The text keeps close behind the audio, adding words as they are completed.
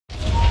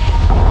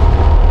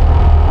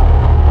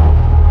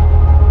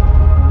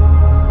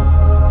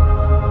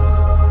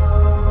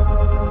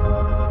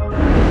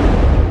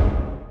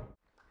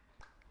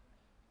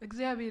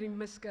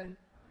ይመስገን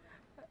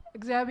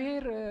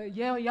እግዚአብሔር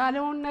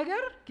ያለውን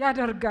ነገር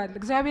ያደርጋል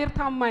እግዚአብሔር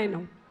ታማኝ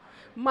ነው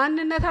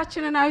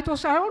ማንነታችንን አይቶ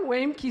ሳይሆን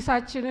ወይም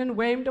ኪሳችንን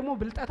ወይም ደግሞ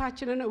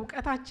ብልጠታችንን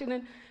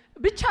ዕውቀታችንን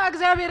ብቻ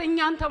እግዚአብሔር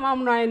እኛን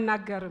ተማምኖ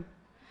አይናገርም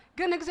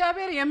ግን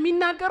እግዚአብሔር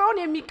የሚናገረውን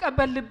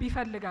የሚቀበል ልብ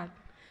ይፈልጋል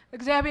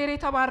እግዚአብሔር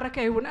የተባረከ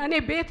ይሁን እኔ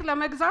ቤት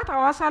ለመግዛት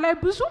አዋሳ ላይ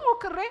ብዙ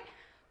ሞክሬ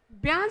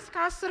ቢያንስ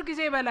ከ10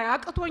 ጊዜ በላይ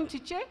አቅቶኝ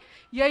ትቼ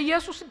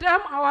የኢየሱስ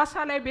ደም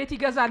አዋሳ ላይ ቤት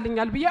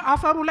ይገዛልኛል ብዬ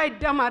አፈሩ ላይ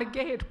ደም አርጌ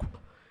ሄድኩ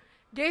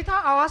ጌታ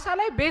አዋሳ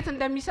ላይ ቤት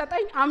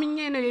እንደሚሰጠኝ አምኜ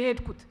ነው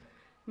የሄድኩት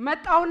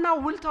መጣውና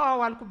ውል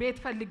ተዋዋልኩ ቤት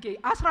ፈልጌ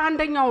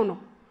 11ኛው ነው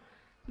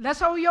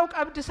ለሰውየው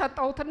ቀብድ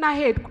ሰጣውትና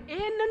ሄድኩ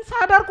ይሄንን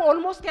ሳደርግ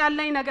ኦልሞስት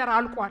ያለኝ ነገር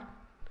አልቋል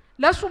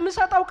ለሱ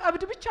ምሰጣው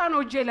ቀብድ ብቻ ነው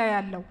እጄ ላይ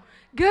ያለው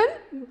ግን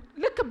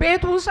ልክ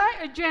ቤቱን ሳይ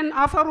እጄን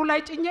አፈሩ ላይ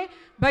ጭኜ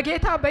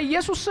በጌታ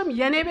በኢየሱስ ስም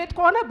የኔ ቤት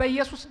ከሆነ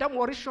በኢየሱስ ደም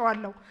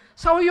ወርሼዋለሁ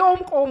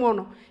ሰውየውም ቆሞ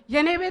ነው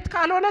የኔ ቤት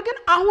ካልሆነ ግን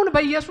አሁን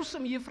በኢየሱስ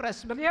ስም ይፍረስ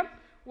ብለም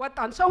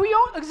ወጣን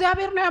ሰውየው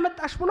እግዚአብሔር ነው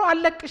ያመጣሽ ብሎ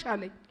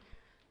አለቅሻለኝ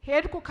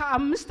ሄድኩ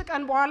ከ5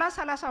 ቀን በኋላ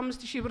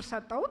 35000 ብር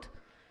ሰጣውት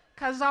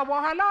ከዛ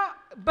በኋላ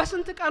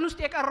በስንት ቀን ውስጥ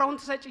የቀረውን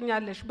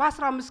ተሰጭኛለሽ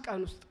በ15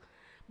 ቀን ውስጥ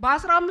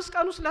በ15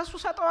 ቀን ውስጥ ለሱ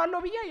ሰጣዋለሁ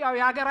ብዬ ያው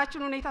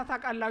የሀገራችን ሁኔታ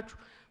ታቃላችሁ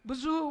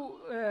ብዙ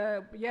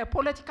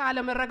የፖለቲካ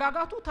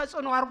አለመረጋጋቱ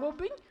ተጽዕኖ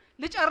አርጎብኝ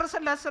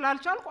ልጨርስለት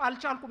ስላልቻልኩ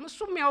አልቻልኩም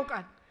እሱም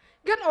ያውቃል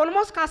ግን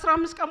ኦልሞስት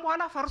ከ15 ቀን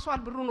በኋላ ፈርሷል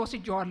ብሩን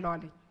ወስጄዋለሁ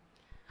አለኝ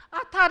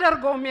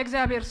አታደርገውም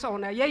የእግዚአብሔር ሰው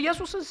ነው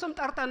የኢየሱስን ስም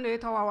ጠርተን ነው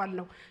የተዋዋል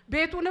ነው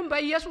ቤቱንም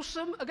በኢየሱስ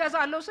ስም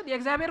እገዛለሁ ስል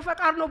የእግዚአብሔር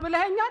ፈቃድ ነው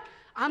ብለኸኛል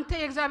አንተ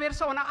የእግዚአብሔር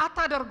ሰው ነህ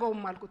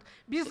አታደርገውም አልኩት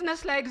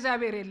ቢዝነስ ላይ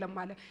እግዚአብሔር የለም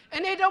ማለት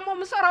እኔ ደግሞ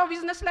ምሰራው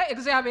ቢዝነስ ላይ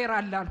እግዚአብሔር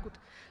አለ አልኩት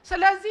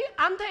ስለዚህ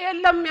አንተ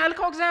የለም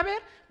ያልከው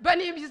እግዚአብሔር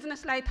በኔ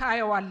ቢዝነስ ላይ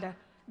ታየዋለ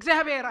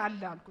እግዚአብሔር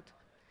አለ አልኩት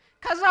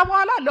ከዛ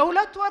በኋላ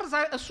ለሁለት ወር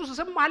እሱ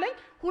ዝም አለኝ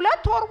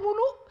ሁለት ወር ሙሉ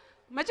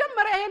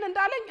መጀመሪያ ይሄን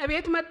እንዳለኝ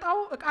እቤት መጣው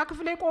እቃ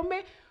ክፍሌ ቆሜ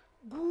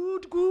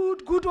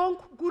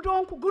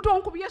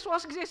ጉዶንኩ ብዬ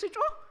 3 ጊዜ ስጮ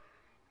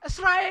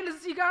እስራኤል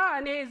እዚህ ጋር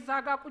እኔ እዛ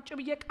ጋር ቁጭ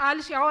ብዬ ቃል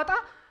ሲያወጣ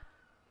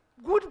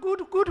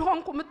ጉድ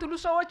ሆንኩ ምትሉ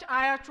ሰዎች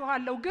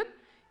አያችኋለሁ ግን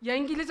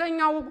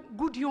የእንግሊዘኛው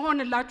ጉድ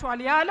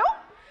ይሆንላችኋል ያለው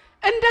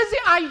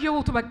እንደዚህ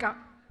አየሁት በቃ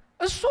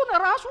እሱን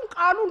ራሱን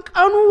ቃሉን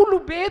ቀኑ ሁሉ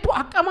ቤቱ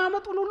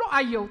አቀማመጡን ሁሉ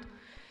አየሁት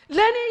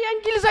ለኔ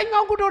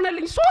የእንግሊዘኛው ጉድ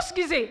ሆነልኝ 3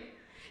 ጊዜ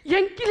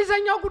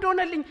የእንግሊዘኛው ጉድ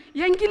ሆነልኝ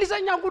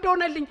የእንግሊዘኛው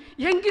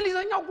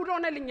ጉድ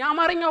ሆነልኝ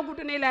የአማርኛው ጉድ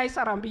እኔ ላይ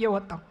አይሰራም ብዬ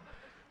ወጣው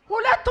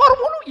ሁለት ወር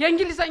ሙሉ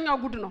የእንግሊዘኛው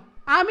ጉድ ነው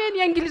አሜን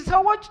የእንግሊዝ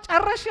ሰዎች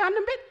ጨርሽ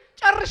ያንን ቤት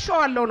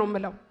ጨርሻለሁ ነው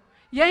ምለው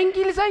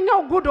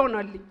የእንግሊዘኛው ጉድ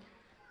ሆነልኝ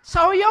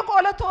ሰውየው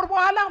ከሁለት ወር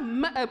በኋላ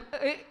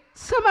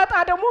ስመጣ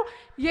ደግሞ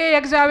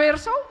የእግዚአብሔር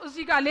ሰው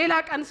እዚህ ጋር ሌላ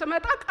ቀን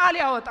ስመጣ ቃል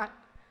ያወጣል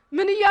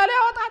ምን ይያለ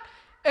ያወጣል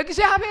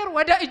እግዚአብሔር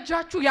ወደ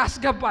እጃችሁ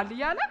ያስገባል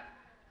ይያለ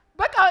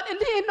በቃ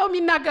እንዴ ነው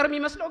የሚናገር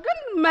የሚመስለው ግን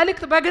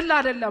መልእክት በግል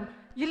አይደለም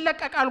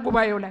ይለቀቃል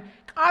ጉባኤው ላይ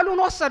ቃሉን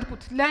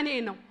ወሰድኩት ለኔ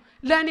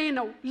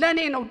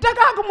ነው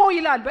ደጋግሞ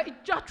ይላል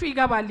በእጃችሁ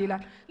ይገባል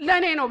ይላል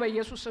ለኔ ነው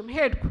በኢየሱስም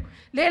ሄድኩ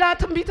ሌላ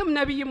ትንቢትም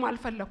ነብይም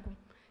አልፈለኩም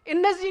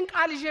እነዚህን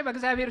ቃል ይዤ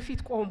በእግዚአብሔር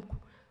ፊት ቆምኩ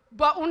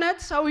በእውነት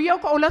ሰውየው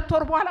ከሁለት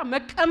ወር በኋላ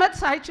መቀመጥ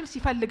ሳይችል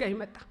ሲፈልገኝ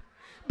መጣ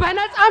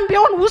በነፃም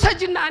ቢሆን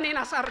ውሰጅና እኔን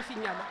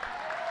አሳርፊኛል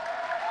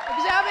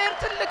እግዚአብሔር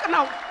ትልቅ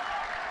ነው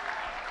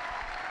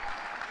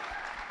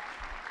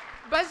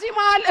በዚህ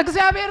መሃል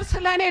እግዚአብሔር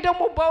ስለኔ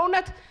ደግሞ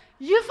በእውነት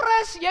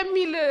ይፍረስ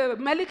የሚል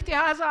መልእክት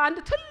የያዘ አንድ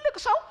ትልቅ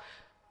ሰው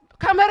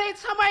ከመሬት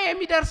ሰማይ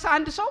የሚደርስ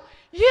አንድ ሰው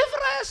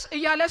ይፍረስ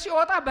እያለ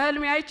ሲወጣ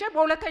በህልሜ አይቼ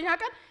በሁለተኛ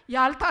ቀን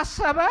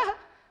ያልታሰበ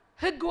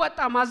ህግ ወጣ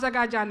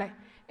ማዘጋጃ ላይ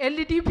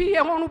ኤልዲፒ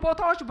የሆኑ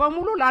ቦታዎች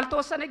በሙሉ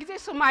ላልተወሰነ ጊዜ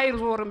ስማይ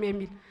ዞርም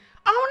የሚል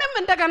አሁንም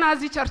እንደገና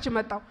እዚህ ቸርች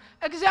መጣው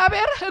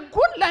እግዚአብሔር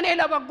ህጉን ለኔ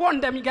ለበጎ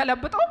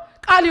እንደሚገለብጠው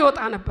ቃል ይወጣ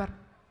ነበር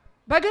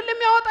በግል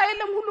የሚያወጣ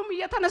የለም ሁሉም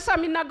እየተነሳ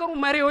የሚናገሩ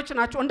መሪዎች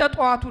ናቸው እንደ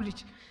ጧቱ ልጅ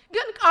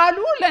ግን ቃሉ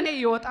ለኔ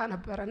ይወጣ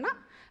ነበርና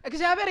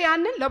እግዚአብሔር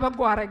ያንን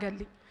ለበጎ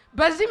አረገልኝ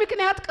በዚህ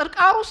ምክንያት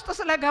ቅርቃር ውስጥ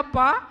ስለገባ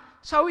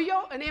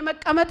ሰውየው እኔ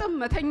መቀመጥም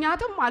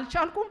መተኛትም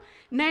አልቻልኩም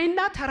ነይና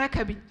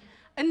ተረከብኝ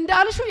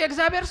እንዳልሹ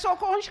የእግዚአብሔር ሰው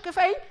ከሆንሽ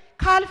ክፈይ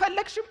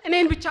ካልፈለክሽም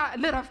እኔን ብቻ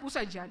ልረፍ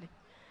ውሰጃለኝ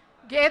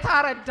ጌታ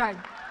ረዳኝ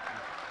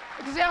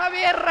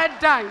እግዚአብሔር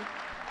ረዳኝ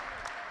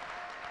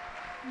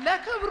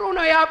ለክብሩ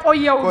ነው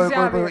ያቆየው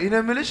እግዚአብሔር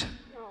ይነምልሽ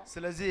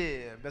ስለዚህ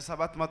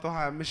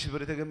በ725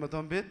 ብር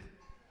የተገመተውን ቤት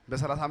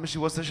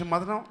በ35000 ወሰድሽ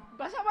ማለት ነው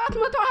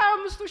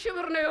በ725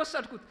 ብር ነው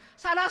የወሰድኩት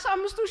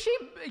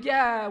 35000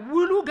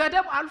 የውሉ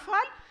ገደብ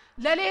አልፏል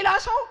ለሌላ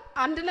ሰው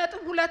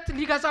 1.2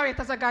 ሊገዛው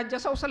የተዘጋጀ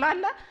ሰው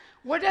ስላለ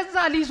ወደዛ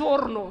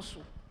ሊዞር ነው እሱ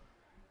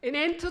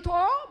እኔን ትቶ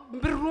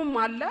ብሩም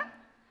አለ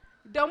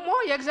ደሞ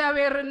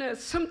የእግዚአብሔርን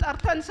ስም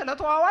ጠርተን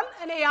ስለተዋዋል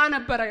እኔ ያ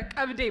ነበር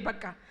ቀብዴ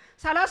በቃ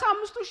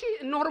 35000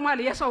 ኖርማል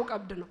የሰው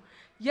ቀብድ ነው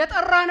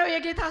የጠራ ነው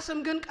የጌታ ስም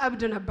ግን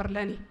ቀብድ ነበር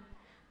ለኔ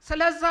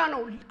ስለዛ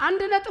ነው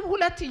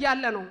 1.2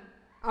 ይያለ ነው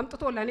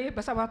አምጥቶ ለኔ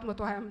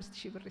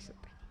በ725 ብር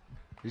ይሰጣል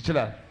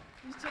ይችላል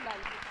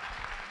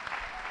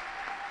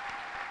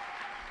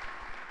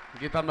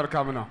ጌታ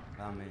መልካም ነው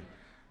አሜን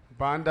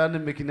በአንዳንድ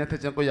ምክንያት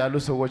ተጨንቆ ያሉ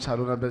ሰዎች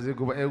አሉና በዚህ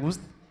ጉባኤ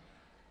ውስጥ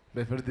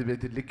በፍርድ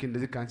ቤት ልክ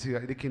እንደዚህ ካንቺ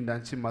ልክ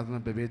እንዳንቺ ማለት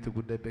ነው በቤት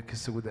ጉዳይ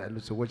በክስ ጉዳይ ያሉ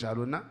ሰዎች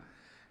አሉና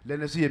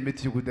ለነሱ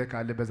የምትይ ጉዳይ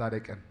ካለ በዛሬ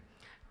ቀን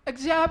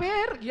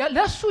እግዚአብሔር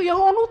ለሱ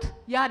የሆኑት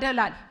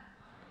ያደላል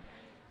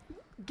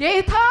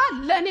ጌታ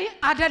ለኔ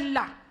አደላ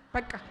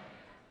በቃ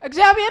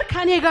እግዚአብሔር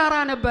ከኔ ጋራ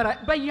ነበር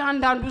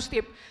በእያንዳንዱ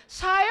ስቴፕ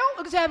ሳየው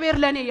እግዚአብሔር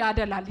ለኔ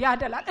ያደላል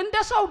እንደ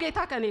ሰው ጌታ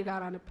ከኔ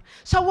ጋራ ነበር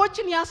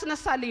ሰዎችን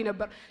ያስነሳልኝ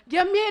ነበር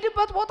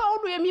የሚሄድበት ቦታ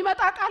ሁሉ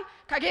የሚመጣ ቃል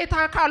ከጌታ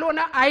ካልሆነ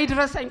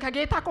አይድረሰኝ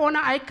ከጌታ ከሆነ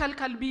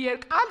አይከልከል ቢየ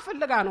ቃል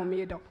ፍልጋ ነው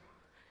የሚሄደው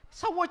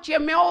ሰዎች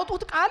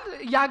የሚያወጡት ቃል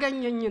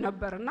ያገኘኝ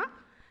ነበርና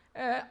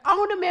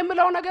አሁንም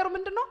የምለው ነገር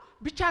ምንድነው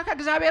ብቻ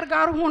ከእግዚአብሔር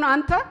ጋር ሁን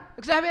አንተ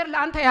እግዚአብሔር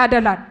ለአንተ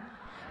ያደላል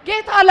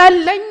ጌታ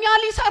ለኛ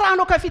ሊሰራ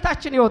ነው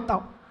ከፊታችን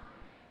ይወጣው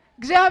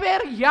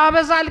እግዚአብሔር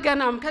ያበዛል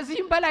ገናም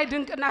ከዚህም በላይ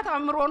ድንቅና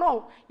ታምሮ ነው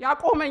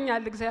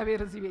ያቆመኛል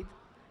እግዚአብሔር እዚህ ቤት